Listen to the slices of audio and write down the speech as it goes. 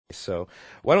So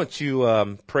why don't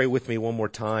you pray with me one more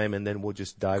time, and then we'll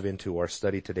just dive into our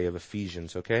study today of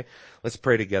Ephesians, okay? Let's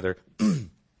pray together.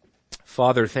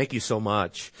 Father, thank you so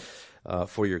much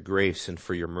for your grace and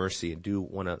for your mercy. I do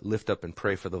want to lift up and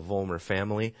pray for the Vollmer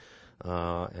family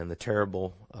and the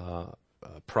terrible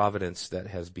providence that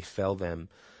has befell them.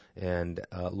 And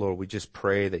Lord, we just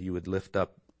pray that you would lift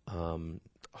up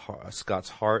Scott's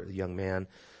heart, the young man.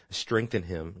 Strengthen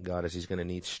him, God, as he's going to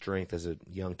need strength as a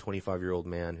young 25-year-old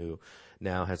man who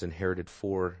now has inherited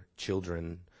 4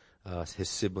 children, his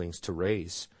siblings, to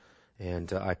raise.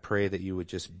 And I pray that you would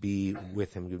just be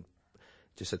with him,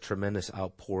 just a tremendous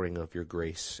outpouring of your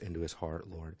grace into his heart,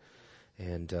 Lord.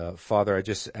 And Father, I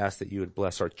just ask that you would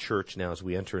bless our church now as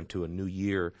we enter into a new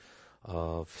year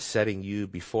of setting you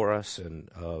before us and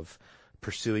of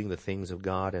pursuing the things of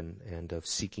God and of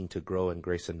seeking to grow in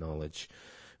grace and knowledge.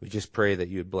 We just pray that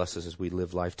you would bless us as we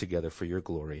live life together for your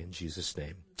glory. In Jesus'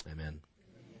 name, amen.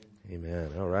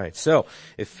 Amen. All right. So,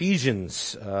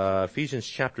 Ephesians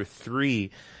chapter 3.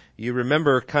 You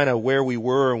remember kind of where we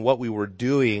were and what we were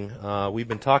doing. We've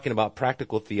been talking about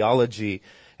practical theology.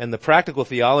 And the practical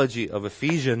theology of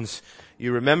Ephesians,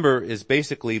 you remember, is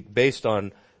basically based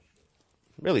on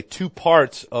really 2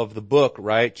 parts of the book,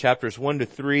 right? Chapters 1 to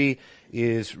 3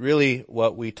 is really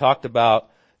what we talked about,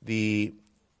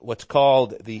 what's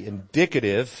called the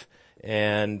indicative,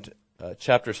 and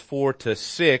chapters 4 to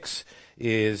 6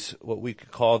 is what we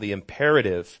could call the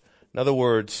imperative. In other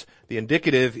words, the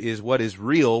indicative is what is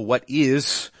real, what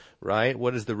is, right?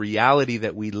 What is the reality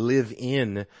that we live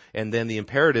in? And then the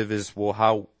imperative is, well,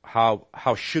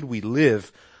 how should we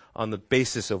live on the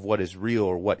basis of what is real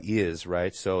or what is,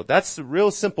 right? So that's the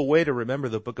real simple way to remember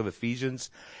the book of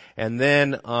Ephesians. And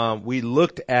then we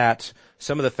looked at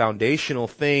some of the foundational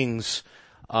things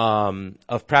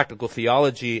of practical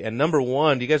theology. And number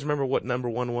 1, do you guys remember what number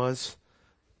 1 was?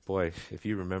 Boy, if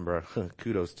you remember,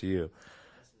 kudos to you.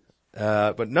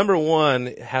 But number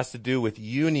 1 has to do with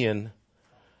union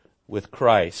with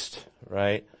Christ,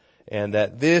 right? And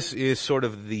that this is sort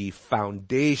of the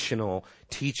foundational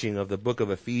teaching of the book of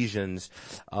Ephesians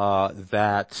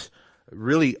that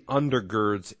really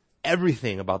undergirds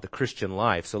everything about the Christian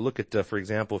life. So look at, for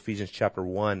example, Ephesians chapter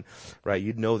 1, right?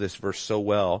 You'd know this verse so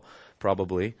well,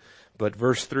 probably. But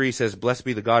verse 3 says, "Blessed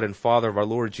be the God and Father of our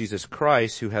Lord Jesus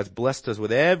Christ, who has blessed us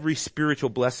with every spiritual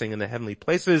blessing in the heavenly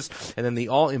places." And then the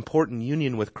all-important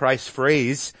union with Christ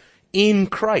phrase, "in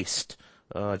Christ."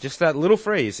 Just that little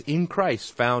phrase, "in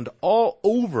Christ," found all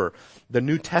over the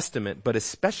New Testament, but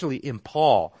especially in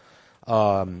Paul.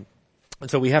 And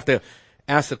so we have to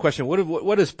ask the question,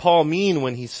 what does Paul mean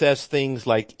when he says things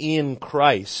like "in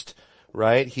Christ,"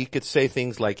 right? He could say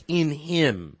things like "in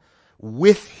him,"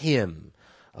 "with him,"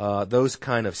 those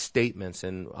kind of statements.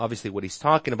 And obviously what he's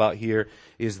talking about here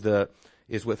is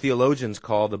what theologians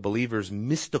call the believer's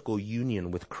mystical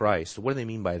union with Christ. What do they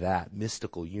mean by that,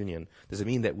 mystical union? Does it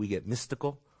mean that we get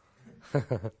mystical?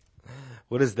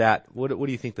 What is that? What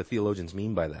do you think the theologians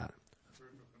mean by that?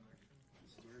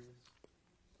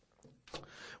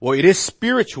 Well, it is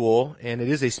spiritual, and it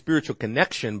is a spiritual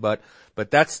connection, but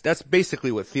that's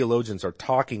basically what theologians are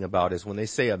talking about, is when they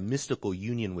say a mystical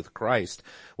union with Christ,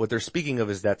 what they're speaking of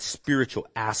is that spiritual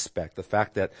aspect, the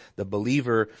fact that the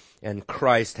believer and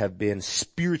Christ have been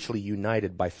spiritually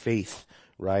united by faith,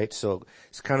 right? So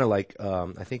it's kind of like,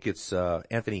 I think it's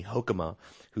Anthony Hoekema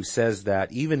who says that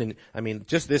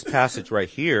just this passage right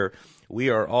here, we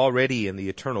are already in the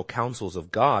eternal counsels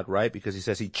of God, right? Because he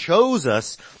says he chose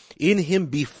us in him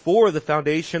before the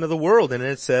foundation of the world. And then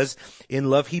it says, in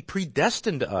love he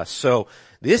predestined us. So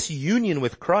this union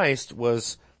with Christ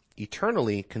was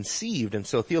eternally conceived. And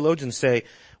so theologians say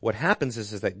what happens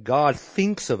is that God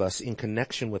thinks of us in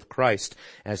connection with Christ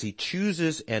as he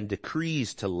chooses and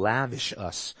decrees to lavish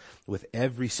us with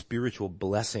every spiritual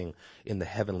blessing in the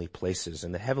heavenly places.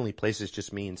 And the heavenly places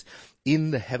just means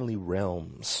in the heavenly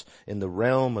realms, in the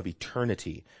realm of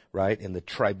eternity, right? In the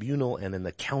tribunal and in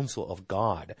the council of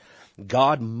God.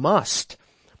 God must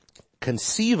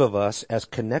conceive of us as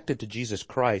connected to Jesus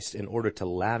Christ in order to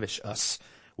lavish us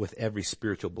with every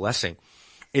spiritual blessing.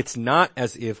 It's not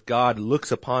as if God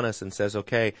looks upon us and says,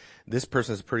 okay, this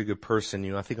person is a pretty good person.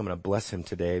 I think I'm going to bless him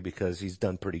today because he's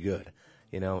done pretty good.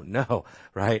 No,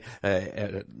 right?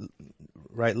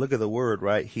 Right. Look at the word,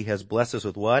 right? He has blessed us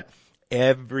with what?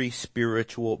 Every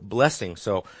spiritual blessing.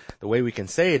 So the way we can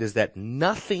say it is that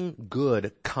nothing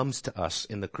good comes to us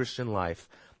in the Christian life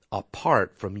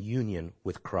apart from union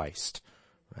with Christ,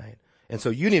 right? And so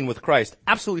union with Christ,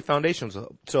 absolutely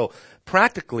foundational. So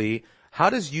practically, how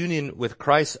does union with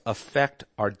Christ affect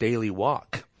our daily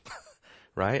walk?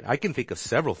 Right? I can think of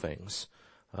several things.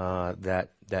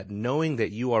 that knowing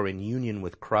that you are in union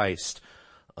with Christ,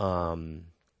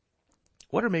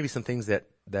 what are maybe some things that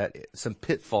some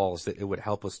pitfalls that it would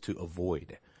help us to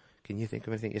avoid? Can you think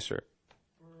of anything? Yes, sir.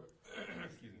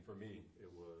 Excuse me. For me,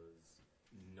 it was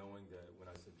knowing that when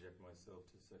I subject myself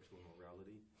to sexual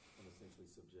immorality, I'm essentially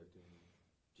subjecting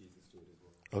Jesus to it as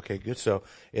well. Okay, good. So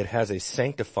it has a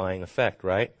sanctifying effect,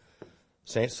 right?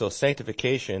 So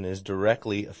sanctification is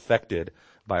directly affected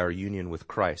by our union with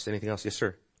Christ. Anything else? Yes,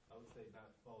 sir. I would say not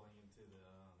falling into the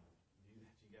view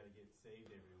that you got to get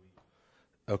saved every week.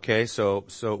 Okay, so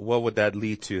what would that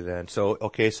lead to then? So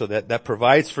that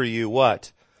provides for you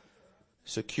what?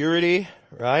 Security,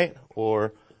 right?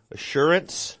 Or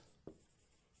assurance.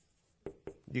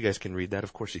 You guys can read that.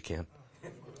 Of course you can.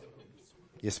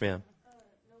 Yes, ma'am.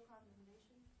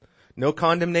 No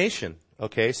condemnation.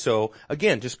 Okay, so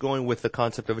again, just going with the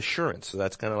concept of assurance. So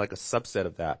that's kind of like a subset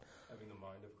of that. Having the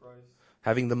mind of Christ.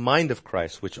 Having the mind of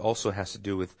Christ, which also has to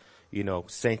do with,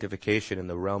 sanctification in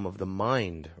the realm of the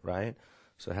mind, right?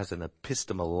 So it has an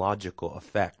epistemological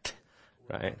effect,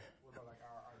 right? What about like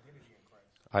our identity in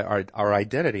Christ? Our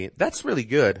identity, that's really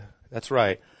good. That's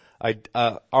right.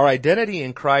 Our identity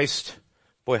in Christ,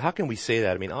 boy, how can we say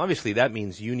that? I mean, obviously that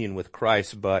means union with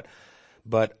Christ, but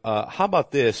how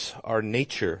about this? Our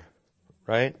nature,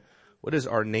 right? What does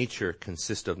our nature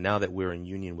consist of now that we're in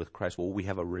union with Christ? Well, we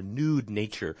have a renewed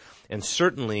nature. And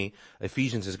certainly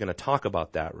Ephesians is going to talk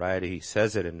about that, right? He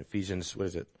says it in Ephesians, what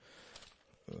is it?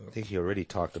 I think he already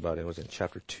talked about it. Was it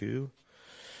chapter 2?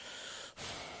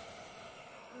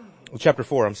 Chapter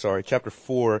 4, I'm sorry. Chapter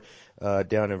 4,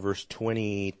 down in verse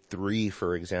 23,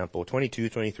 for example. 22,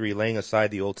 23, laying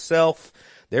aside the old self.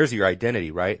 There's your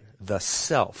identity, right? The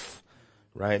self,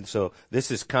 right? So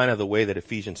this is kind of the way that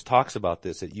Ephesians talks about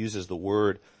this. It uses the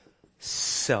word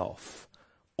self.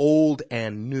 Old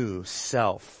and new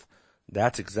self.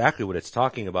 That's exactly what it's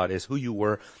talking about, is who you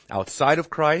were outside of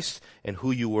Christ and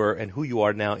who you were and who you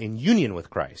are now in union with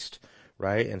Christ,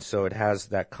 right? And so it has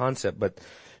that concept. But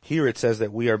here it says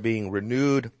that we are being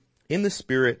renewed in the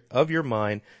spirit of your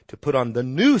mind to put on the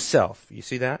new self. You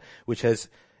see that? Which has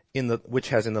in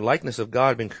the likeness of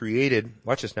God been created,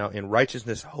 watch this now, in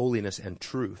righteousness, holiness, and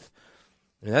truth.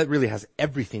 And that really has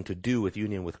everything to do with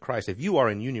union with Christ. If you are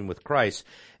in union with Christ,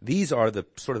 these are the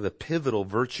sort of the pivotal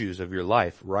virtues of your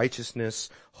life: righteousness,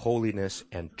 holiness,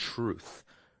 and truth.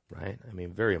 Right? I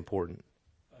mean, very important.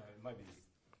 It might be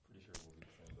pretty sure what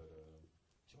we're saying,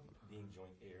 but being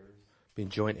joint heirs. Being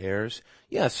joint heirs.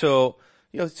 Yeah. So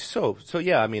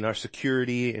yeah. I mean, our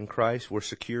security in Christ, we're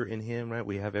secure in Him, right?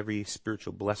 We have every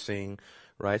spiritual blessing,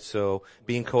 right? So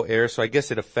being co-heirs. So I guess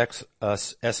it affects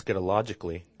us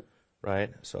eschatologically.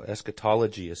 Right? So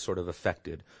eschatology is sort of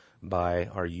affected by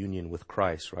our union with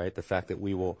Christ, right? The fact that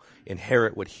we will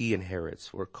inherit what He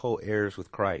inherits. We're co-heirs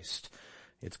with Christ.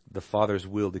 It's the Father's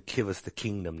will to give us the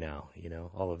kingdom now,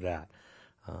 all of that.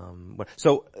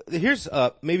 So here's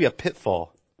maybe a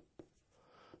pitfall.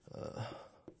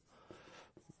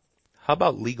 How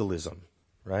about legalism,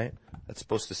 right? That's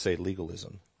supposed to say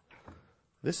legalism.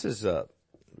 This is a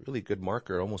really good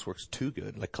marker. It almost works too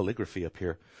good, like calligraphy up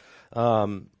here.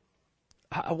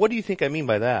 What do you think I mean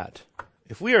by that?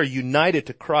 If we are united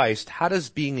to Christ, how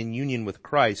does being in union with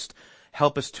Christ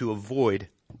help us to avoid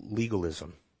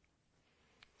legalism?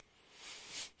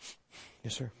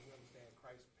 Yes, sir. We understand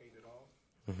Christ paid it all,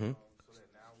 Mm-hmm. so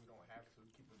that now we don't have to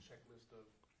keep a checklist of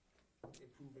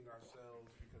improving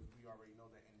ourselves, because we already know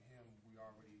that in Him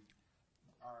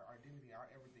our identity,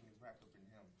 our everything is wrapped up in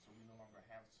Him. So we no longer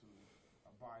have to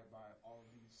abide by all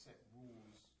these set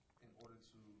rules in order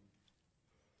to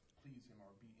please Him or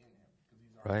be in Him, because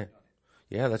He's already Right. done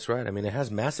it. Yeah, that's right. I mean, it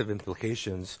has massive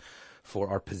implications for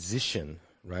our position,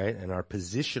 right? And our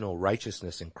positional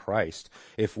righteousness in Christ.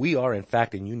 If we are in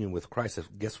fact in union with Christ,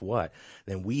 guess what?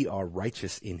 Then we are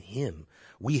righteous in Him.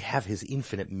 We have His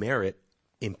infinite merit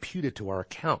imputed to our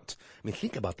account. I mean,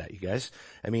 think about that, you guys.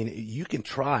 I mean, you can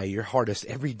try your hardest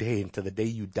every day until the day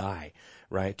you die,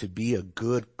 right? To be a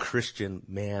good Christian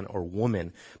man or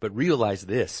woman. But realize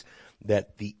this,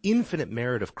 that the infinite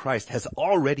merit of Christ has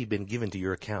already been given to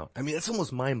your account. I mean, it's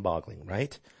almost mind-boggling,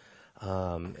 right?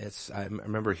 I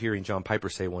remember hearing John Piper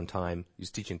say one time, he was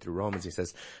teaching through Romans, he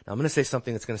says, now I'm going to say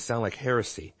something that's going to sound like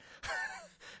heresy,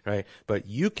 right? But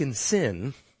you can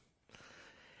sin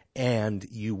and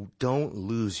you don't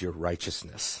lose your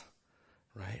righteousness,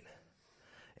 right?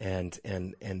 And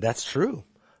that's true.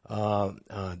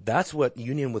 That's what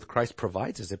union with Christ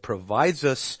provides us. It provides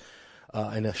us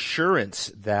an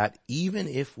assurance that even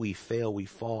if we fail, we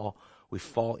fall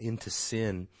into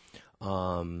sin,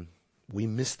 we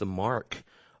miss the mark.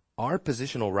 Our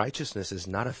positional righteousness is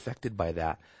not affected by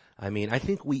that. I mean, I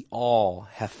think we all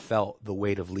have felt the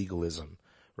weight of legalism,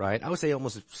 right? I would say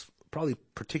almost probably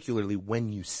particularly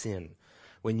when you sin.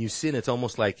 When you sin, it's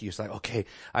almost like you're like, okay,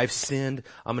 I've sinned.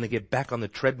 I'm going to get back on the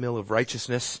treadmill of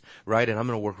righteousness, right? And I'm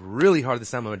going to work really hard this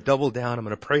time. I'm going to double down. I'm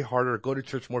going to pray harder, go to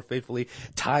church more faithfully,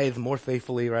 tithe more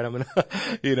faithfully, right? I'm going to,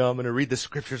 I'm going to read the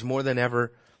scriptures more than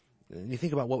ever. And you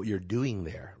think about what you're doing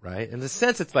there, right? In the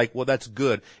sense, it's like, well, that's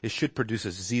good. It should produce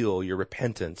a zeal, your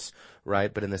repentance,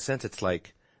 right? But in the sense, it's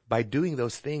like, by doing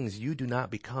those things, you do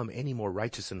not become any more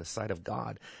righteous in the sight of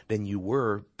God than you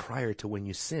were prior to when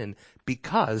you sinned,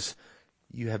 because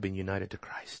you have been united to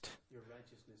Christ. Your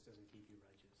righteousness doesn't keep you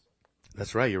righteous.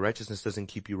 That's right. Your righteousness doesn't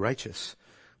keep you righteous.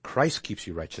 Christ keeps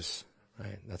you righteous.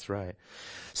 Right. That's right.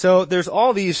 So there's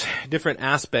all these different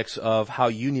aspects of how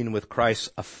union with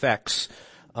Christ affects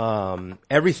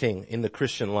everything in the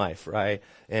Christian life, right?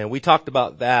 And we talked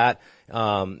about that.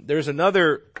 There's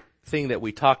another thing that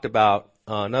we talked about,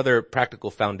 another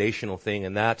practical foundational thing,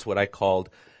 and that's what I called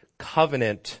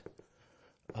covenant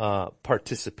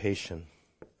participation.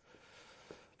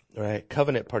 Right,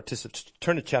 covenant participation.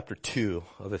 Turn to chapter 2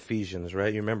 of Ephesians,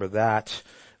 right? You remember that.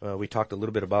 We talked a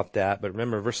little bit about that, but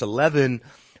remember verse 11,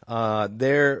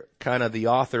 there kind of the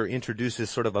author introduces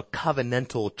sort of a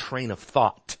covenantal train of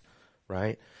thought,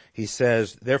 right? He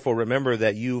says, therefore remember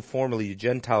that you formerly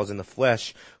Gentiles in the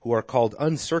flesh who are called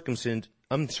uncircumcision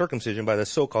by the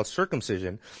so-called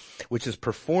circumcision, which is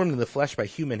performed in the flesh by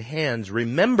human hands.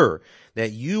 Remember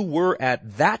that you were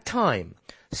at that time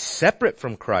separate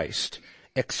from Christ,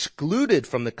 excluded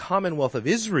from the commonwealth of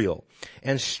Israel,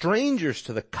 and strangers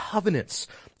to the covenants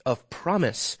of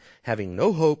promise, having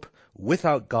no hope,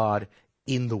 without God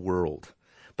in the world.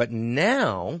 But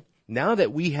now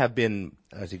that we have been,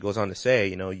 as he goes on to say,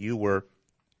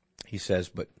 he says,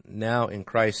 but now in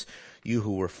Christ, you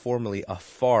who were formerly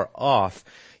afar off,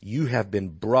 you have been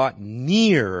brought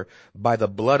near by the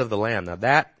blood of the Lamb. Now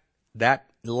that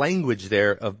language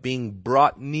there of being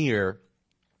brought near,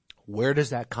 where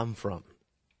does that come from?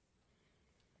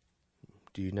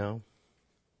 Do you know?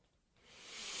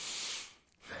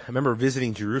 I remember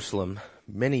visiting Jerusalem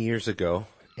many years ago,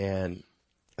 and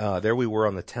there we were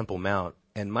on the Temple Mount,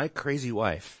 and my crazy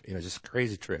wife, just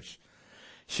crazy Trish,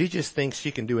 she just thinks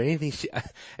she can do anything.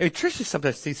 Trish just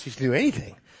sometimes thinks she can do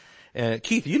anything. And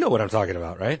Keith, you know what I'm talking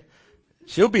about, right?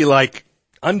 She'll be like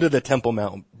under the Temple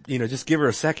Mount, just give her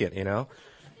a second,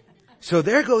 So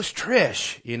there goes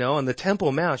Trish, on the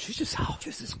Temple Mount. She's just,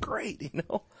 this is great,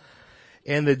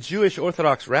 And the Jewish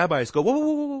Orthodox rabbis go,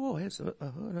 whoa.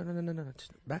 No.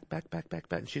 Back.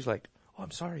 And she's like, oh,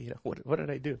 I'm sorry. What did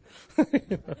I do?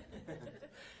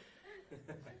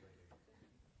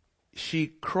 She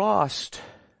crossed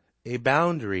a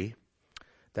boundary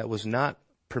that was not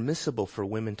permissible for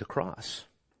women to cross.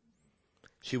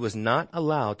 She was not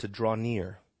allowed to draw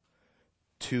near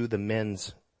to the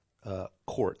men's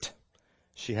court.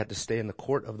 She had to stay in the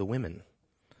court of the women.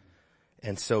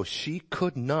 And so she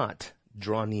could not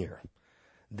draw near.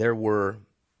 There were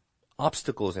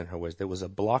obstacles in her ways. There was a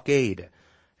blockade.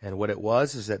 And what it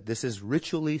was is that this is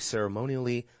ritually,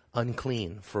 ceremonially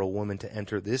unclean for a woman to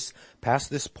enter past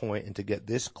this point and to get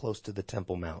this close to the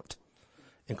Temple Mount.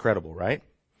 Incredible, right?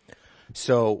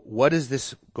 So what is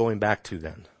this going back to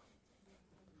then?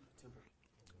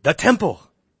 The temple.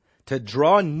 To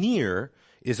draw near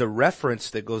is a reference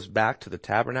that goes back to the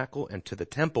tabernacle and to the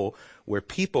temple, where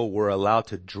people were allowed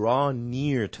to draw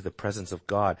near to the presence of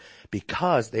God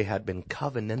because they had been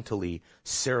covenantally,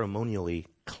 ceremonially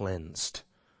cleansed.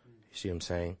 You see what I'm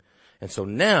saying? And so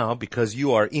now, because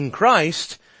you are in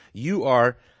Christ, you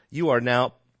are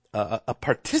now a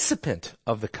participant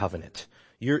of the covenant.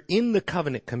 You're in the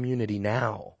covenant community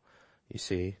now. You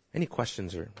see? Any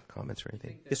questions or comments or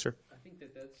anything? Yes, sir. I think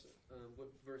that's what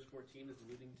verse 14 is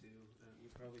alluding to. You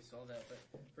probably saw that, but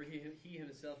for he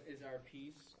himself is our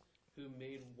peace, who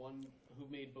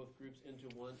made both groups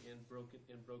into one and broke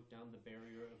down the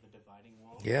barrier of the dividing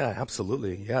wall. Yeah,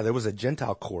 absolutely. Yeah, there was a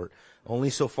Gentile court.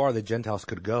 Only so far the Gentiles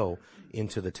could go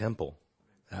into the temple.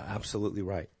 Absolutely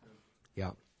right.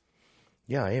 Yeah.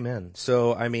 Yeah, amen.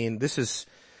 So, this is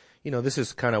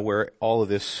kind of where all of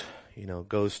this,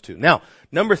 goes to. Now,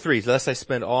 number 3, unless I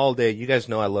spend all day, you guys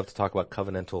know I love to talk about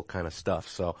covenantal kind of stuff.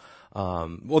 So,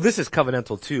 this is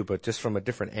covenantal too, but just from a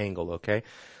different angle, okay?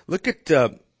 Look at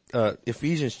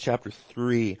Ephesians chapter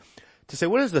 3 to say,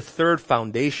 what is the third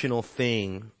foundational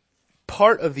thing,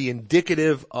 part of the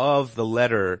indicative of the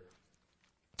letter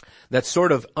that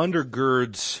sort of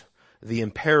undergirds the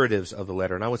imperatives of the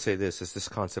letter? And I would say this is this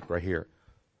concept right here.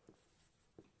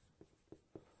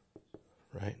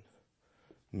 Right?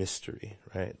 Mystery,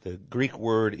 right? The Greek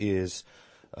word is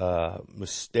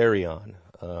mysterion.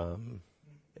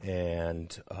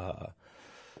 And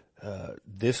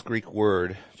this Greek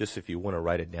word, just if you want to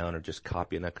write it down or just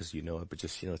copy it, not because you know it, but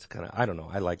just, it's kind of, I don't know,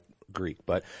 I like Greek.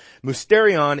 But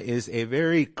mysterion is a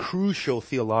very crucial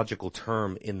theological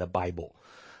term in the Bible.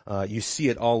 You see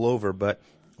it all over, but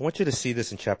I want you to see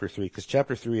this in chapter 3, because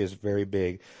chapter 3 is very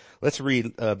big. Let's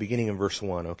read beginning in verse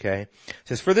 1, okay? It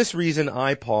says, "For this reason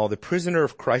I, Paul, the prisoner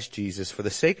of Christ Jesus, for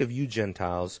the sake of you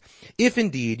Gentiles, if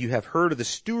indeed you have heard of the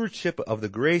stewardship of the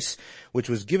grace which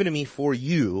was given to me for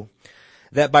you,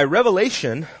 that by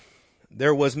revelation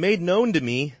there was made known to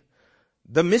me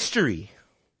the mystery,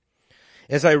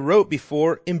 as I wrote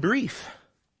before in brief.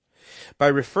 By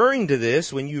referring to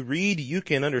this, when you read, you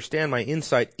can understand my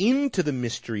insight into the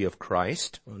mystery of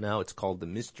Christ." Well, now it's called the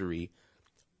mystery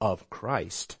of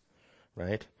Christ,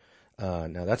 right?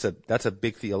 Now that's a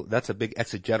big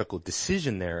exegetical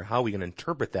decision there. How are we going to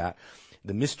interpret that?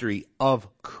 The mystery of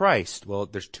Christ. Well,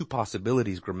 there's two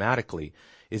possibilities grammatically.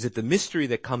 Is it the mystery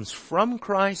that comes from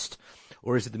Christ,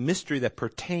 or is it the mystery that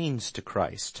pertains to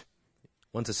Christ?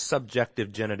 One's a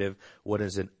subjective genitive, one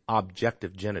is an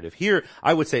objective genitive. Here,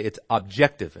 I would say it's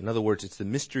objective. In other words, it's the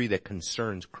mystery that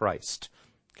concerns Christ.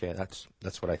 Okay,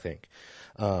 that's what I think.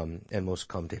 And most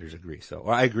commentators agree.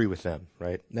 Or I agree with them,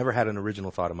 right? Never had an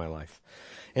original thought in my life.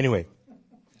 Anyway.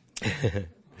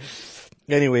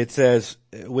 Anyway, it says,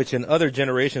 which in other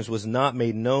generations was not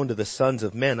made known to the sons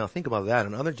of men. Now think about that.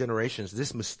 In other generations,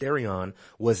 this mysterion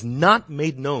was not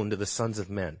made known to the sons of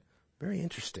men. Very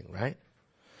interesting, right?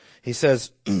 He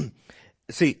says,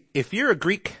 see, if you're a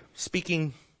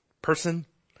Greek-speaking person,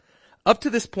 up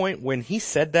to this point when he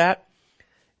said that,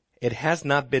 it has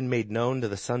not been made known to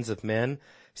the sons of men.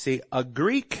 See, a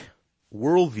Greek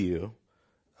worldview,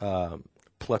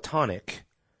 Platonic,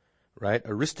 right,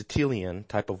 Aristotelian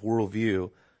type of worldview,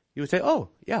 you would say, oh,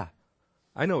 yeah,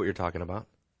 I know what you're talking about,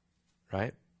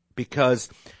 right? Because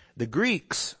the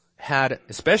Greeks had,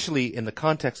 especially in the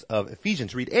context of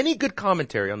Ephesians, read any good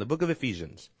commentary on the book of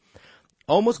Ephesians,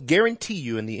 almost guarantee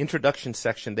you in the introduction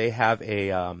section they have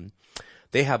a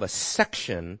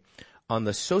section on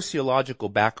the sociological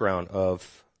background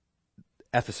of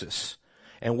Ephesus.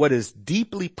 And what is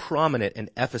deeply prominent in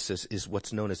Ephesus is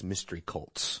what's known as mystery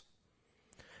cults.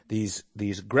 These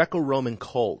Greco-Roman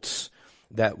cults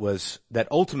that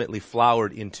ultimately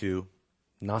flowered into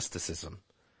Gnosticism,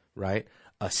 right?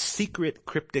 A secret,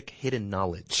 cryptic, hidden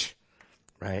knowledge,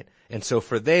 right? And so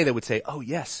they would say, oh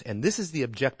yes, and this is the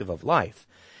objective of life,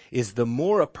 is the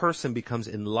more a person becomes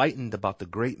enlightened about the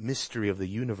great mystery of the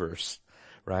universe,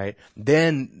 right?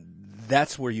 Then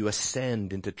that's where you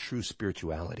ascend into true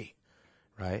spirituality,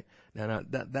 right? Now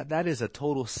that is a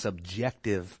total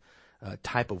subjective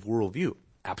type of worldview.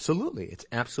 Absolutely. It's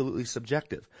absolutely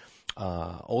subjective.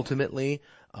 Ultimately,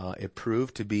 it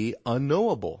proved to be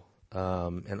unknowable,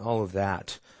 and all of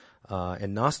that.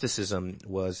 And Gnosticism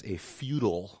was a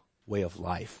futile way of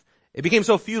life. It became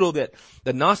so futile that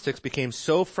the Gnostics became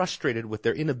so frustrated with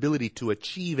their inability to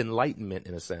achieve enlightenment,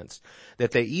 in a sense,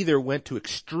 that they either went to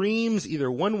extremes, either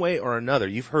one way or another.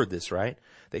 You've heard this, right?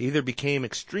 They either became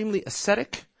extremely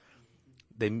ascetic,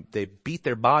 they beat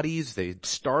their bodies, they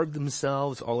starved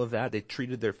themselves, all of that. They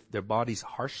treated their bodies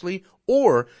harshly,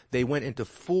 or they went into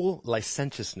full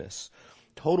licentiousness,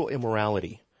 total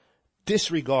immorality,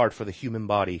 disregard for the human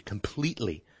body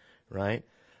completely, right?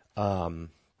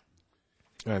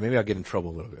 All right, maybe I'll get in trouble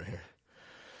a little bit here.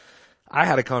 I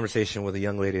had a conversation with a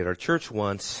young lady at our church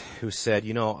once who said,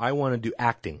 I want to do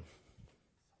acting.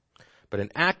 But in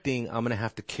acting, I'm going to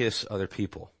have to kiss other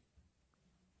people.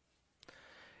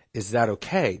 Is that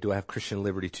okay? Do I have Christian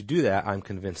liberty to do that? I'm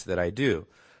convinced that I do.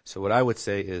 So what I would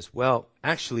say is, well,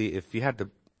 actually, if you had to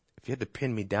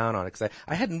pin me down on it, because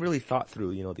I hadn't really thought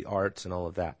through, the arts and all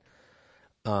of that.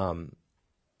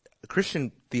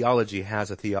 Christian theology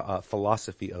has a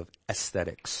philosophy of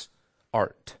aesthetics,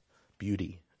 art,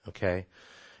 beauty, okay?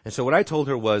 And so what I told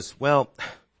her was, well,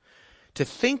 to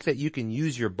think that you can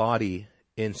use your body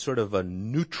in sort of a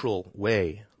neutral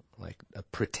way, like a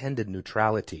pretended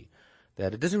neutrality,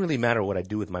 that it doesn't really matter what I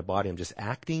do with my body, I'm just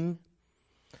acting.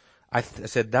 I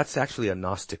said, that's actually a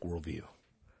Gnostic worldview.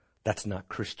 That's not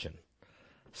Christian.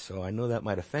 So I know that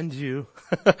might offend you.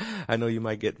 I know you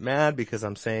might get mad because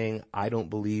I'm saying I don't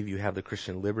believe you have the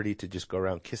Christian liberty to just go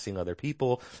around kissing other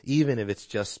people, even if it's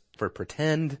just for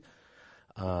pretend.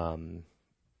 You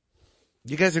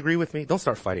guys agree with me? Don't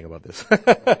start fighting about this.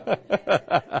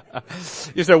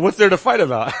 You said, what's there to fight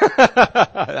about?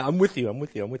 I'm with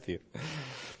you.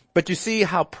 But you see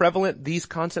how prevalent these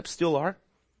concepts still are?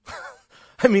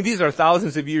 I mean, these are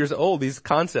thousands of years old, these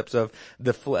concepts of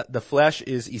the flesh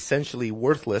is essentially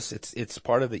worthless. It's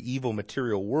part of the evil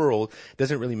material world. It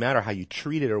doesn't really matter how you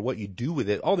treat it or what you do with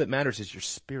it. All that matters is your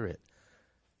spirit,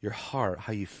 your heart,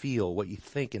 how you feel, what you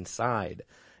think inside,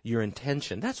 your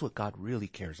intention. That's what God really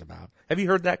cares about. Have you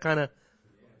heard that kind of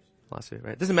philosophy,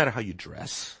 right? It doesn't matter how you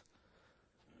dress.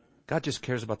 God just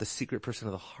cares about the secret person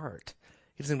of the heart.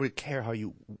 He doesn't really care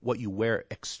what you wear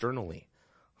externally.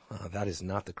 That is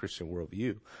not the Christian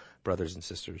worldview, brothers and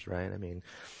sisters, right? I mean,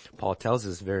 Paul tells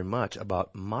us very much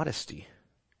about modesty,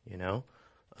 you know?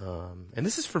 And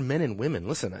this is for men and women.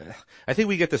 Listen, I think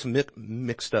we get this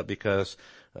mixed up because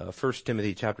 1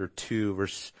 Timothy chapter 2,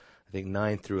 verse, I think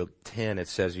 9 through 10, it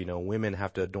says, you know, women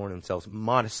have to adorn themselves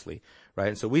modestly, right?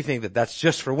 And so we think that that's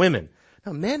just for women.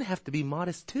 No, men have to be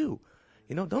modest too.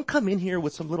 You know, don't come in here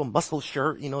with some little muscle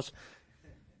shirt, you know.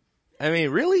 I mean,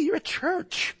 really? You're at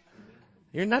church.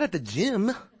 You're not at the gym.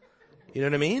 You know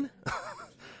what I mean?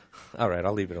 All right,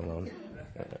 I'll leave it alone.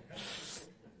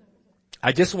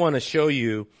 I just want to show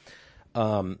you,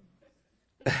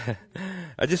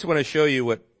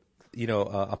 what, you know,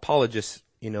 apologists,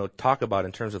 you know, talk about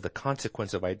in terms of the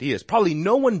consequence of ideas. Probably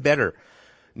no one better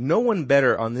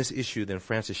on this issue than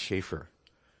Francis Schaeffer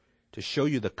to show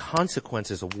you the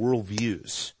consequences of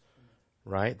worldviews,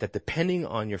 right? That depending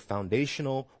on your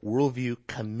foundational worldview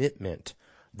commitment,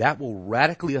 that will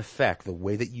radically affect the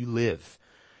way that you live.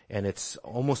 And it's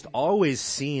almost always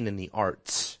seen in the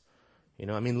arts. You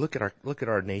know, I mean, look at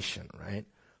our nation, right?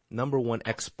 Number one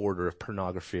exporter of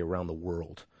pornography around the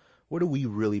world. What do we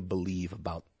really believe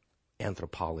about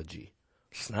anthropology?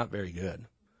 It's not very good,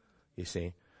 you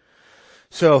see.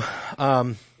 So,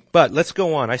 but let's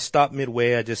go on. I stopped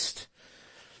midway. I just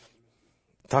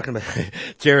talking about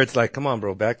Jared's like, come on,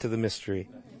 bro, back to the mystery.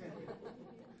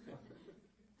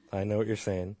 I know what you're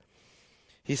saying.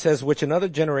 He says, which in other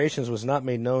generations was not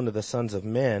made known to the sons of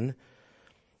men,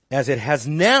 as it has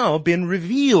now been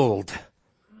revealed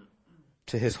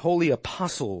to his holy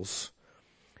apostles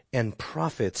and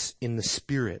prophets in the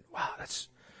Spirit. Wow,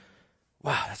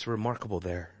 that's remarkable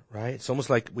there, right? It's almost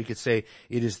like we could say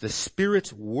it is the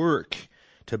Spirit's work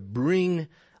to bring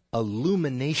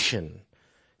illumination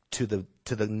to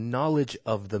the knowledge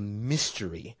of the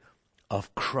mystery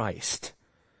of Christ.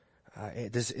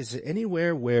 Is there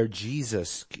anywhere where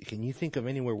Jesus, can you think of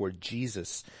anywhere where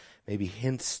Jesus maybe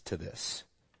hints to this?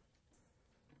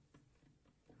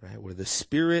 Right, where the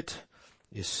Spirit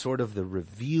is sort of the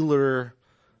revealer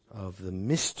of the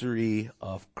mystery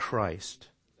of Christ.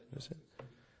 Is it?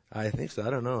 I think so. I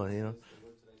don't know, you know.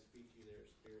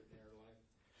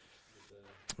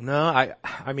 No,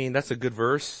 I mean, that's a good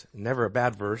verse. Never a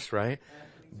bad verse, right?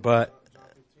 But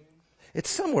it's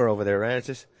somewhere over there, right? It's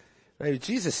just, right?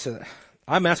 Jesus,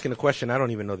 I'm asking a question I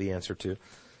don't even know the answer to.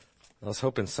 I was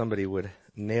hoping somebody would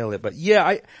nail it. But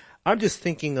yeah, I'm just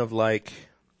thinking of like,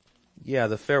 yeah,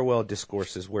 the farewell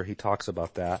discourses where he talks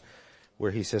about that, where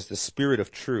he says the Spirit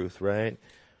of truth, right?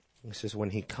 He says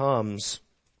when he comes,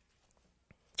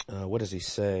 what does he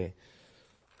say?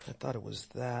 I thought it was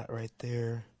that right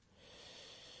there.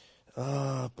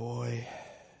 Oh, boy.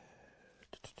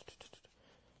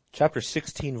 Chapter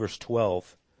 16, verse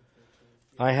 12.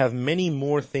 I have many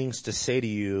more things to say to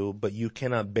you, but you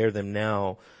cannot bear them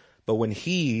now. But when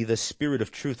he, the Spirit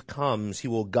of truth, comes, he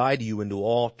will guide you into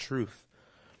all truth.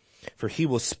 For he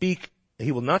will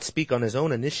not speak on his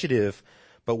own initiative,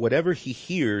 but whatever he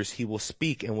hears, he will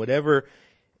speak, and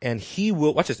he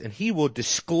will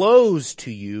disclose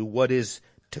to you what is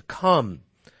to come.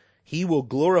 He will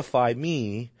glorify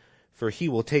me, for he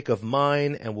will take of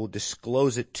mine and will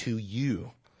disclose it to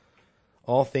you.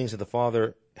 All things that the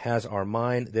Father has are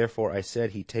mine. Therefore I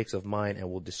said he takes of mine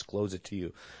and will disclose it to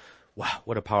you. Wow,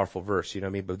 what a powerful verse, you know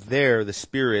what I mean? But there, the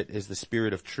Spirit is the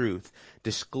Spirit of truth,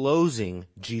 disclosing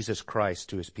Jesus Christ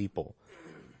to his people.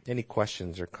 Any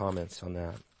questions or comments on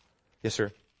that? Yes,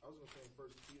 sir? I was going to say in 1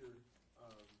 Peter,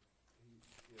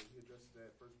 he addresses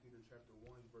that 1 Peter chapter 1,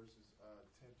 verses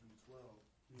 10 through 12.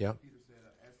 Yeah. Peter said,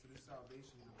 as to this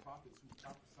salvation, the prophets who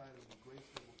prophesied of the grace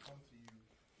that will come to you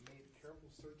made careful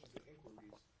searches and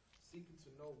inquiries, seeking to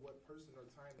know what person or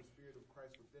time the Spirit of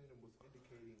Christ within them was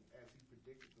indicating as he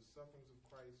predicted the sufferings of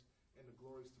Christ and the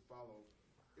glories to follow.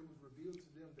 It was revealed to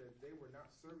them that they were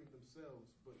not serving themselves,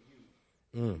 but you.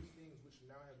 These things which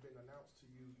now have been announced to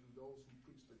you through those who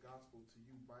preach the gospel to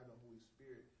you by the Holy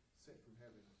Spirit sent from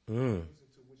heaven, things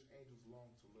into which angels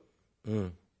long to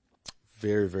look.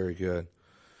 Very, very good.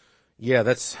 Yeah,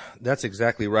 that's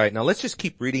exactly right. Now let's just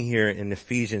keep reading here in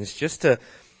Ephesians just to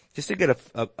get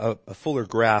a fuller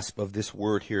grasp of this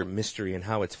word here, mystery, and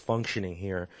how it's functioning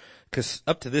here. Because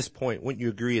up to this point, wouldn't you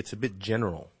agree it's a bit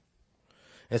general?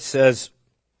 It says,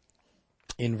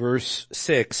 in verse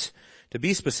 6, to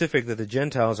be specific, that the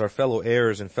Gentiles are fellow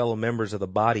heirs and fellow members of the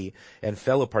body and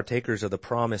fellow partakers of the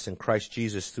promise in Christ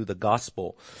Jesus through the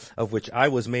gospel, of which I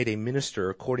was made a minister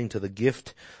according to the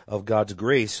gift of God's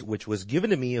grace, which was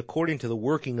given to me according to the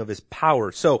working of his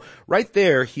power. So right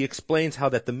there, he explains how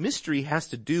that the mystery has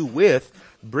to do with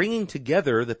bringing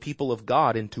together the people of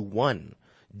God into one,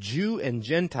 Jew and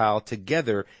Gentile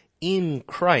together in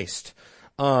Christ.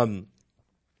 I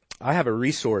have a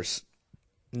resource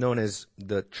known as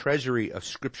the Treasury of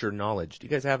Scripture Knowledge. Do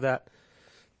you guys have that?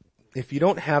 If you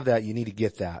don't have that, you need to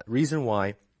get that. Reason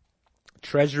why,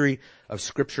 Treasury of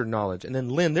Scripture Knowledge. And then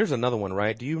Lynn, there's another one,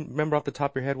 right? Do you remember off the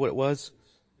top of your head what it was?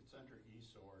 It's under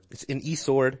eSword. It's in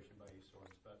eSword. It's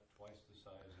about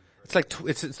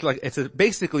twice the size.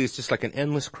 Basically it's just like an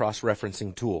endless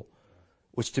cross-referencing tool,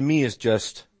 which to me is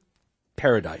just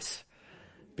paradise.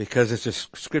 Because it's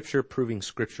just Scripture proving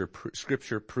Scripture,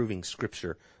 Scripture proving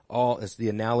Scripture. All is the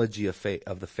analogy of faith,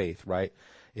 of the faith, right?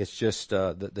 It's just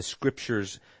the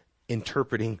Scriptures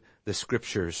interpreting the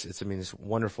Scriptures. It's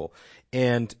wonderful.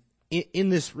 And in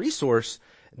this resource,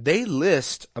 they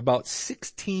list about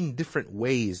 16 different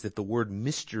ways that the word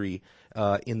mystery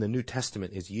in the New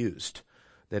Testament is used,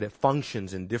 that it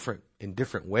functions in different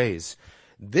ways.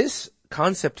 This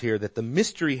concept here that the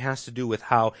mystery has to do with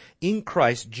how in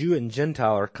Christ Jew and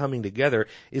Gentile are coming together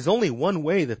is only one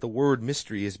way that the word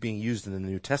mystery is being used in the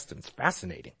New Testament. It's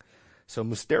fascinating. So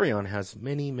mysterion has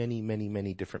many, many, many,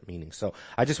 many different meanings. So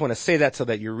I just want to say that so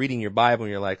that you're reading your Bible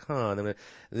and you're like,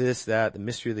 this, that, the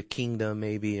mystery of the kingdom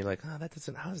maybe. You're like, how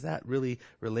is that really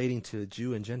relating to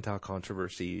Jew and Gentile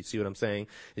controversy? You see what I'm saying?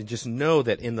 And just know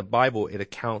that in the Bible it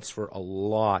accounts for a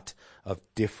lot of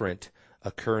different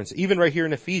occurrence. Even right here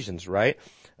in Ephesians, right?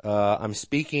 I'm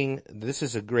speaking, this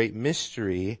is a great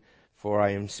mystery, for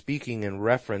I am speaking in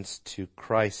reference to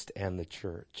Christ and the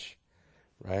church,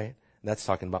 right? That's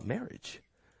talking about marriage,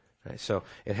 right? So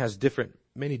it has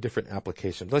many different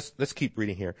applications. Let's keep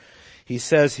reading here. He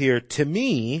says here, to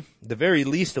me, the very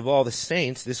least of all the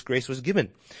saints, this grace was given,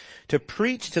 to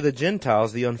preach to the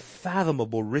Gentiles the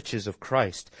unfathomable riches of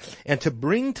Christ, and to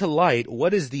bring to light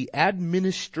what is the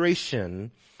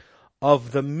administration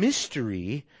of the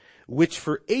mystery which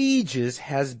for ages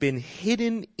has been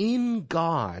hidden in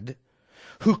God,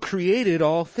 who created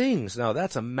all things. Now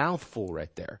that's a mouthful right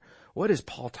there. What is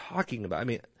Paul talking about? I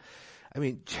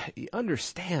mean, you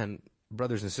understand,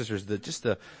 brothers and sisters, just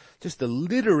the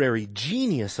literary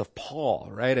genius of Paul,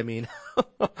 right? I mean,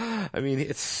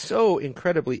 it's so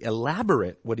incredibly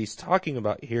elaborate what he's talking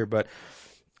about here. But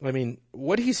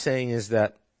what he's saying is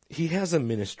that he has a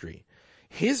ministry.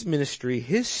 His ministry,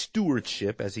 his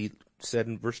stewardship, as he said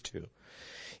in verse 2,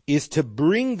 is to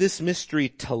bring this mystery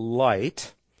to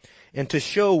light and to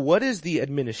show what is the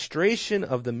administration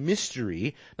of the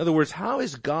mystery. In other words, how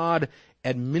is God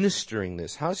administering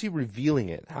this? How is he revealing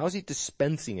it? How is he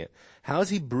dispensing it? How is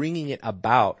he bringing it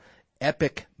about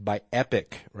epic by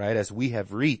epic, right? As we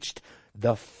have reached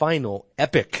the final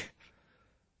epic,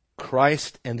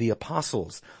 Christ and the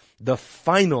apostles, the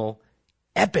final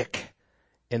epic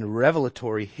and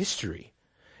revelatory history.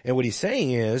 And what he's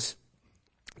saying is,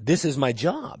 this is my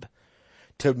job,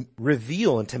 to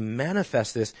reveal and to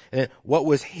manifest this, and what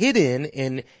was hidden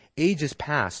in ages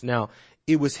past. Now,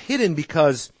 it was hidden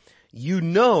because you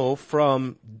know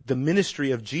from the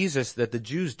ministry of Jesus that the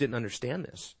Jews didn't understand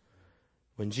this.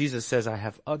 When Jesus says, I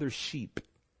have other sheep,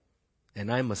 and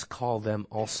I must call them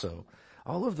also.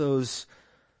 All of those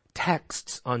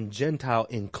texts on Gentile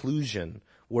inclusion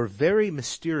were very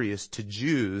mysterious to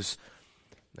Jews.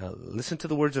 Now, listen to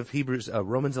the words of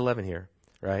Romans 11 here,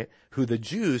 right? Who the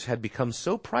Jews had become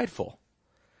so prideful,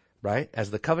 right? As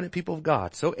the covenant people of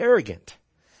God, so arrogant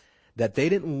that they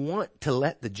didn't want to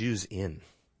let the Jews in.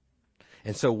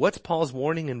 And so what's Paul's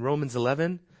warning in Romans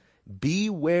 11?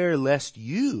 Beware lest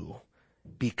you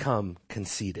become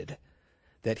conceited,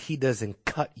 that he doesn't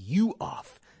cut you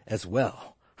off as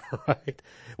well. Right?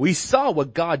 We saw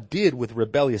what God did with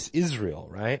rebellious Israel,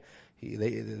 right?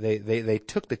 They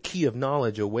took the key of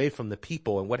knowledge away from the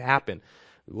people, and what happened?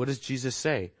 What does Jesus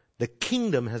say? The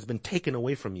kingdom has been taken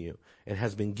away from you and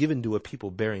has been given to a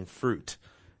people bearing fruit.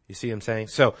 You see what I'm saying?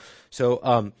 So,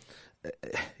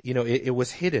 it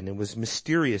was hidden. It was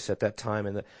mysterious at that time.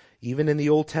 And even in the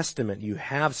Old Testament, you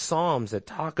have Psalms that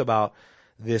talk about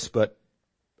this, but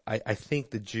I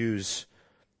think the Jews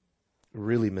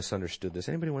really misunderstood this.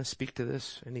 Anybody want to speak to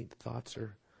this? Any thoughts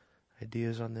or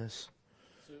ideas on this?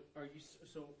 So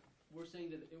we're saying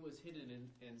that it was hidden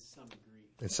in some degree.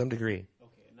 In some degree.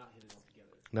 Okay, not hidden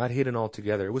altogether. Not hidden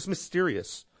altogether. It was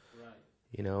mysterious. Right.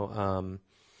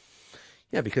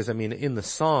 Because in the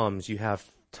Psalms you have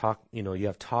you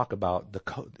have talk about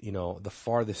the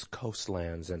farthest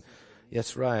coastlands, and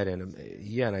that's right. And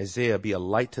in Isaiah, be a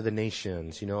light to the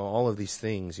nations, all of these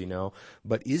things,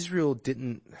 but Israel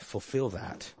didn't fulfill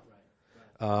that.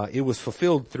 It was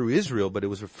fulfilled through Israel, but it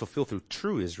was fulfilled through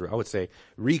true Israel. I would say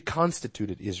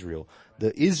reconstituted Israel,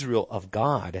 the Israel of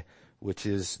God, which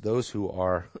is those who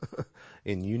are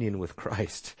in union with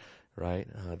Christ, right?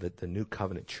 The new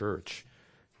covenant church,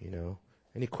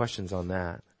 Any questions on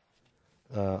that?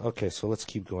 Okay, so let's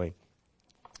keep going.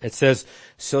 It says,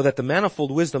 so that the manifold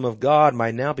wisdom of God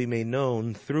might now be made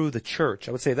known through the church.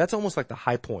 I would say that's almost like the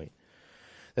high point.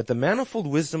 That the manifold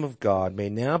wisdom of God may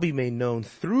now be made known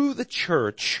through the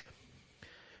church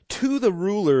to the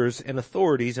rulers and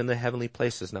authorities in the heavenly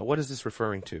places. Now, what is this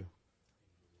referring to?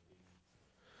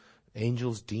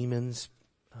 Angels, demons,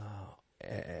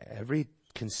 every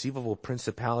conceivable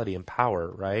principality and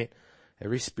power, right?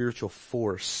 Every spiritual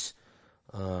force.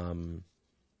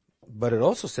 But it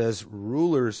also says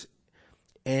rulers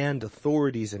and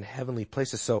authorities in heavenly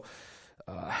places. So,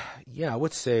 I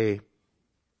would say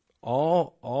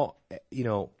all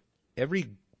every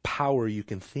power you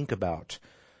can think about,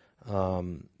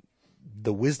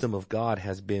 the wisdom of God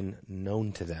has been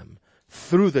known to them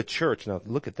through the church. Now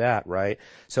look at that, right?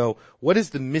 So what is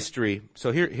the mystery?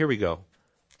 So here we go.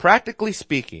 Practically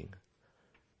speaking,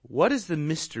 what is the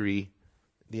mystery,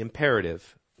 the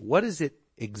imperative? What is it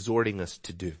exhorting us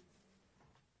to do?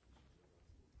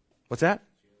 What's that?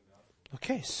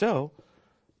 Okay, so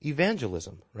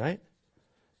evangelism, right?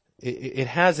 It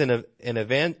has an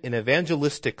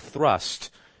evangelistic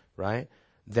thrust, right?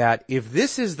 That if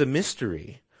this is the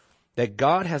mystery, that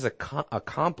God has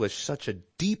accomplished such a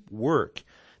deep work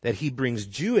that he brings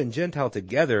Jew and Gentile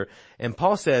together, and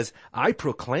Paul says, I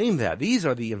proclaim that. These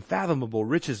are the unfathomable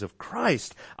riches of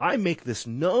Christ. I make this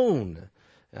known.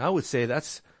 And I would say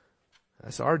that's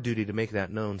our duty to make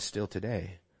that known still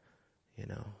today.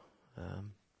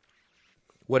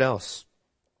 What else?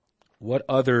 What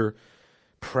other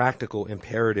practical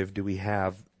imperative do we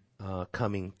have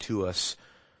coming to us?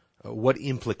 What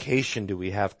implication do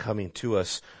we have coming to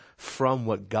us from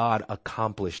what God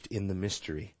accomplished in the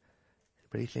mystery?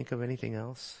 Anybody think of anything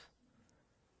else?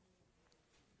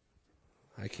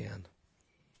 I can.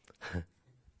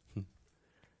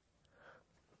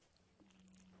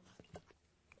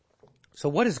 So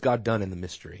what has God done in the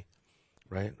mystery?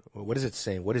 Right? What is it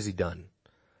saying? What has he done?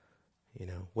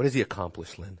 What has he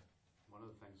accomplished, Lynn? One of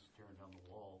the things is tearing down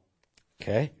the wall.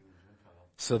 Okay.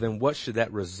 So then what should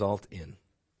that result in?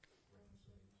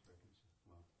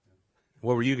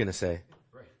 What were you going to say?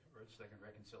 Right. Second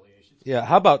reconciliation. Yeah,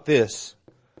 how about this?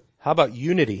 How about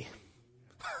unity?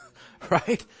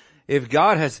 Right? If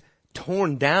God has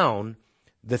torn down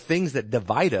the things that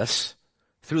divide us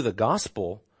through the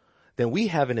gospel, then we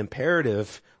have an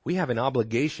imperative, we have an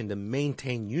obligation to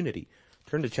maintain unity.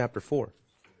 Turn to chapter 4.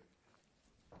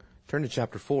 Turn to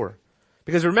chapter 4.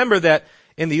 Because remember that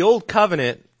in the old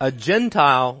covenant, a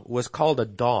Gentile was called a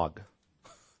dog.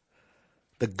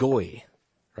 The goy,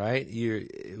 right?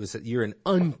 You're an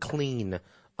unclean,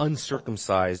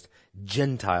 uncircumcised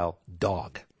Gentile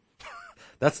dog.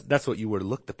 That's what you were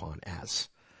looked upon as.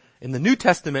 In the New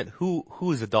Testament,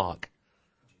 who is a dog?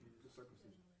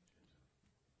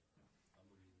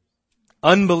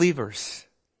 Unbelievers.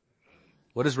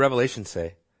 What does Revelation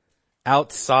say?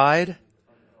 Outside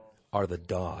are the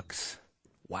dogs.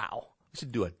 Wow. We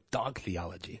should do a dog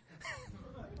theology.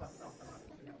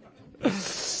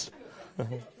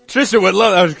 Trisha would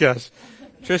love that. Gosh.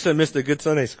 Trisha missed a good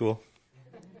Sunday school.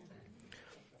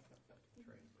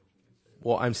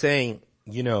 Well, I'm saying,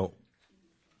 does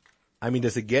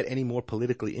it get any more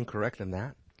politically incorrect than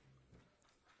that?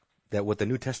 That what the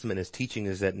New Testament is teaching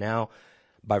is that now,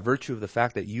 by virtue of the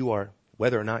fact that you are,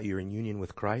 whether or not you're in union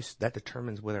with Christ, that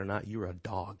determines whether or not you're a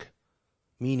dog.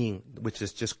 Meaning, which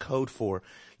is just code for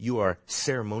you are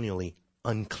ceremonially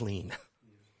unclean.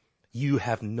 You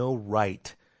have no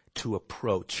right to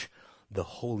approach the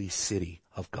holy city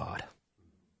of God.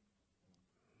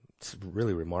 It's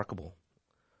really remarkable.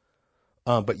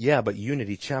 But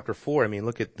unity, chapter 4,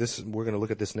 look at this. We're going to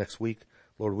look at this next week,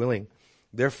 Lord willing.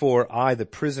 Therefore, I, the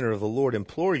prisoner of the Lord,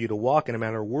 implore you to walk in a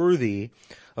manner worthy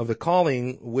of the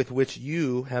calling with which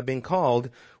you have been called,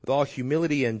 with all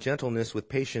humility and gentleness, with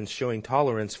patience, showing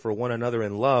tolerance for one another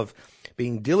in love,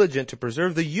 being diligent to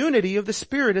preserve the unity of the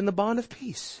Spirit in the bond of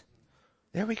peace.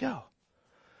 There we go.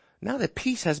 Now that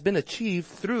peace has been achieved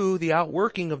through the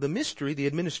outworking of the mystery, the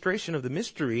administration of the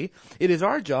mystery, it is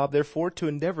our job, therefore, to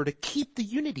endeavor to keep the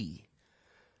unity.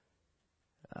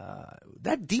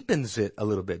 That deepens it a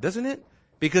little bit, doesn't it?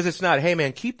 Because it's not, hey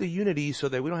man, keep the unity so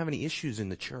that we don't have any issues in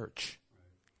the church.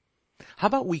 How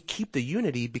about we keep the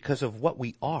unity because of what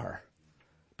we are?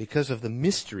 Because of the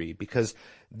mystery, because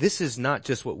this is not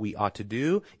just what we ought to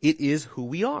do, it is who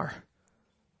we are.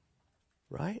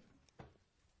 Right?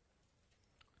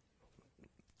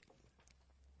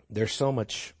 There's so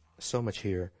much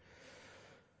here.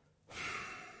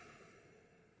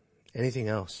 Anything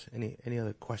else? Any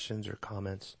other questions or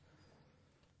comments?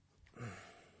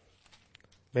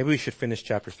 Maybe we should finish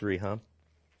chapter 3, huh?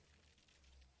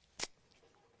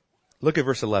 Look at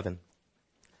verse 11.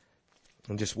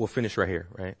 And we'll finish right here,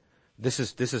 right? This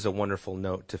is a wonderful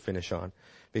note to finish on,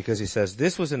 because he says,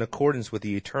 this was in accordance with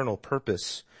the eternal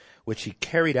purpose which he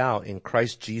carried out in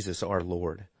Christ Jesus our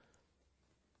Lord,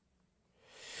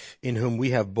 in whom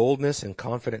we have boldness and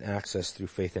confident access through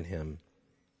faith in him.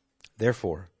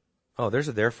 Therefore, there's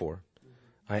a therefore.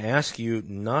 I ask you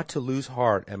not to lose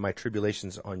heart at my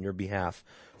tribulations on your behalf,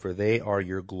 for they are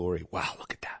your glory. Wow,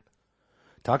 look at that.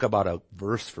 Talk about a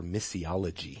verse for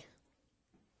missiology.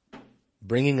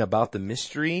 Bringing about the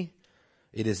mystery,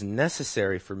 it is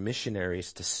necessary for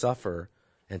missionaries to suffer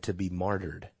and to be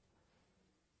martyred,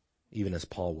 even as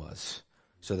Paul was,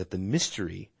 so that the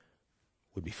mystery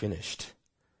would be finished.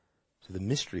 So the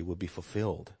mystery would be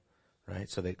fulfilled, right?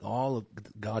 So that all of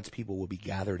God's people will be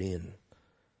gathered in,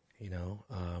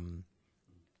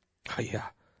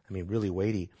 really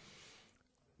weighty.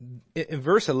 In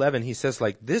verse 11, he says,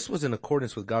 this was in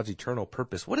accordance with God's eternal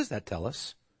purpose. What does that tell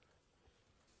us?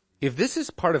 If this is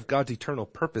part of God's eternal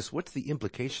purpose, what's the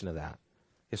implication of that?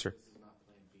 Yes, sir.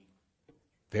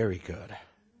 Very good.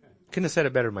 Couldn't have said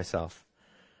it better myself.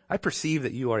 I perceive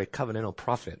that you are a covenantal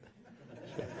prophet.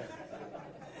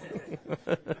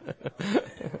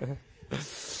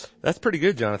 That's pretty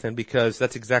good, Jonathan, because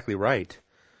that's exactly right.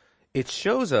 It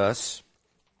shows us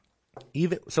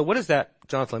so what is that,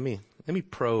 Jonathan, let me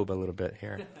probe a little bit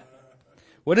here.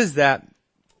 What does that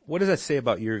say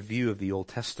about your view of the Old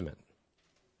Testament?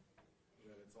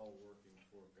 That it's all working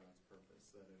for God's purpose,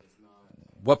 that it is not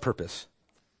What purpose?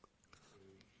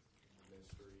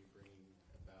 mystery bringing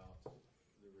about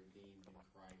the redeemed in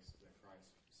Christ, that Christ,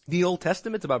 The Old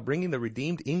Testament's about bringing the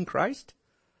redeemed in Christ?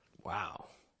 Wow.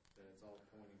 that it's all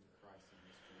pointing to Christ and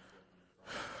mystery working in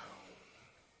Christ.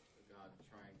 God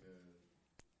trying to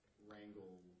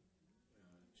wrangle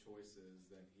choices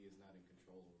that he is not in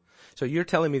control of. So you're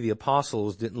telling me the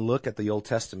apostles didn't look at the Old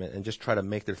Testament and just try to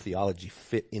make their theology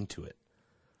fit into it?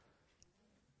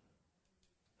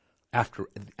 After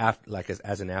as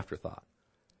an afterthought.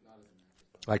 Not as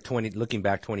an afterthought. Looking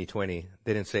back 2020,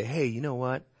 they didn't say, hey, you know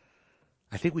what?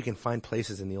 I think we can find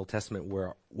places in the Old Testament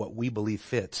where what we believe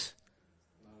fits.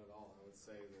 Not at all. I would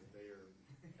say that they are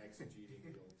exegeting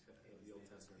the Old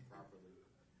Testament properly,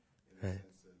 in the Right.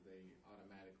 sense that they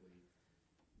automatically,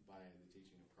 by the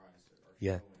teaching of Christ, are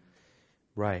Yeah. showing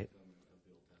Right. them of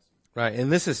the Old Testament. Right. And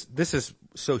this is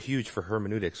so huge for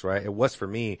hermeneutics, right? It was for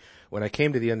me when I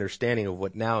came to the understanding of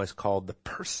what now is called the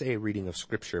per se reading of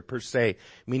Scripture. Per se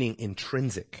meaning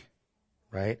intrinsic,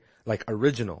 right? Like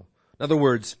original. In other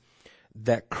words,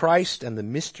 that Christ and the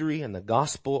mystery and the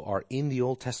gospel are in the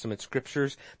Old Testament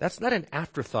scriptures. That's not an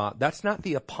afterthought. That's not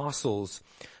the apostles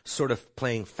sort of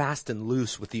playing fast and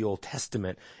loose with the Old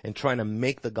Testament and trying to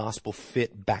make the gospel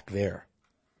fit back there.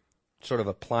 Sort of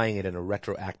applying it in a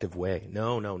retroactive way.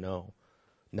 No.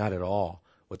 Not at all.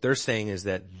 What they're saying is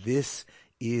that this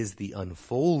is the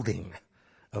unfolding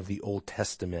of the Old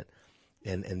Testament.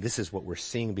 And this is what we're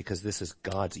seeing because this is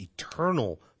God's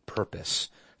eternal purpose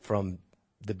from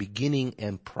the beginning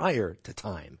and prior to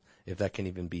time, if that can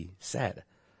even be said.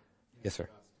 Yes, sir.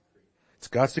 It's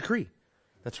God's decree.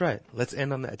 That's right. Let's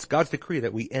end on that. It's God's decree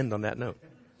that we end on that note.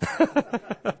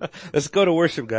 Let's go to worship, guys.